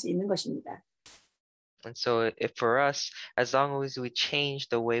성공할 수 있는 것입니다. And so if for us, as long as we change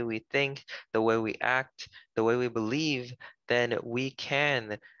the way we think, the way we act, the way we believe, then we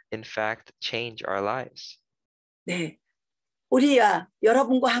can, in fact, change our lives. 네, 우리와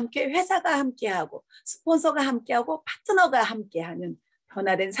여러분과 함께 회사가 함께하고 스폰서가 함께하고 파트너가 함께하는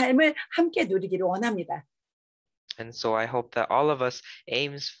변화된 삶을 함께 누리기를 원합니다. And so I hope that all of us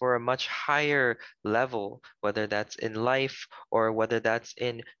aims for a much higher level, whether that's in life or whether that's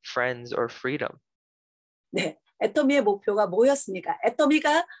in friends or freedom. 네, 애터미의 목표가 뭐였습니까?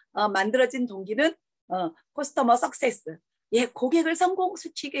 애터미가 만들어진 동기는 커스터머 석세스, 예, 고객을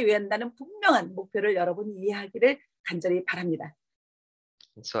성공시키기 위한다는 분명한 목표를 여러분이 이해하기를 간절히 바랍니다.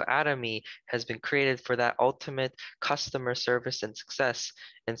 And so Atomy has been created for that ultimate customer service and success.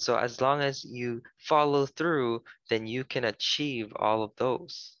 And so as long as you follow through, then you can achieve all of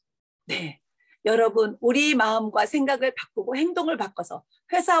those. 네, 여러분, 우리 마음과 생각을 바꾸고 행동을 바꿔서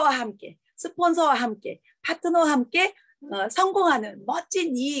회사와 함께, 스폰서와 함께, 파트너와 함께 성공하는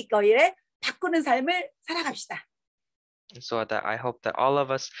멋진 이거에 바꾸는 삶을 살아갑시다. And so that I hope that all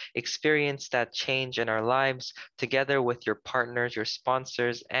of us experience that change in our lives together with your partners, your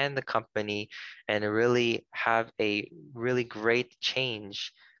sponsors, and the company, and really have a really great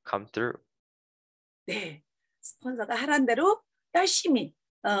change come through. 네, 스폰서가 하라는 대로 열심히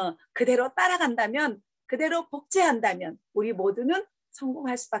그대로 따라간다면, 그대로 복제한다면 우리 모두는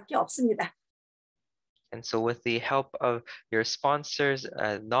성공할 수밖에 없습니다. And so with the help of your sponsors'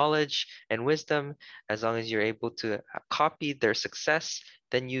 knowledge and wisdom, as long as you're able to copy their success,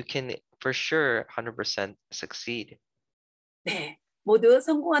 then you can for sure 100% succeed. 네, 모두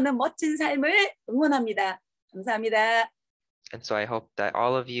성공하는 멋진 삶을 응원합니다. 감사합니다. And so I hope that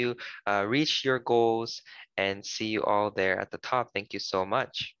all of you reach your goals and see you all there at the top. Thank you so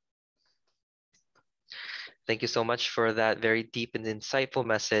much. Thank you so much for that very deep and insightful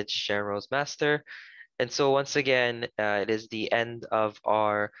message, Sharon Rose Master. And so once again, it is the end of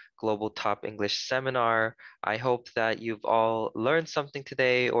our Global Top English Seminar. I hope that you've all learned something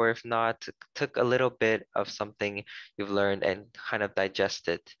today, or if not, took a little bit of something you've learned and kind of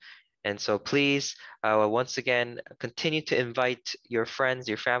digested. And so please, once again, continue to invite your friends,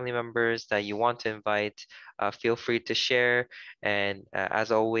 your family members that you want to invite. Feel free to share. And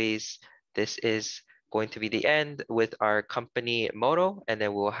as always, this is going to be the end with our company motto, and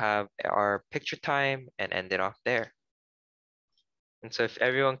then we'll have our picture time and end it off there. And so if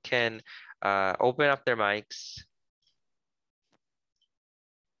everyone can open up their mics.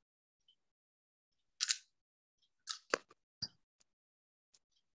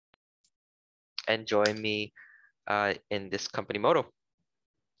 And join me in this company motto.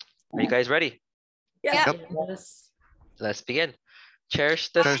 Are you guys ready? Yeah. Yep. Let's begin.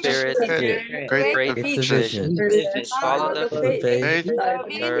 Cherish the Cherish the spirit, spirit, great the vision, follow the faith, serve,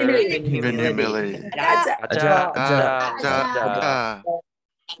 even humility. Aja.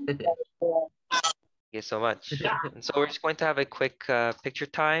 Thank you so much. And so we're just going to have a quick picture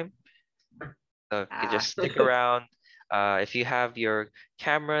time. So you can just stick around. If you have your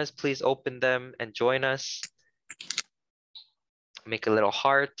cameras, please open them and join us. Make a little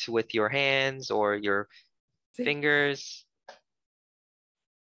heart with your hands or your fingers.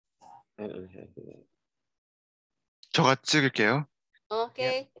 저가 찍을게요.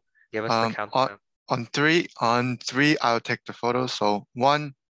 Okay. Give us the countdown. On three, I'll take the photo. So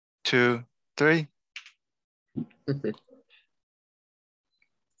 1, 2, 3.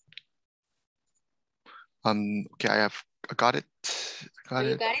 Okay, I got it. Got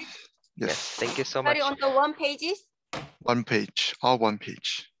it? Yes. Thank you so much. Sorry, on the one pages? One page, all one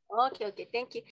page. Okay, thank you.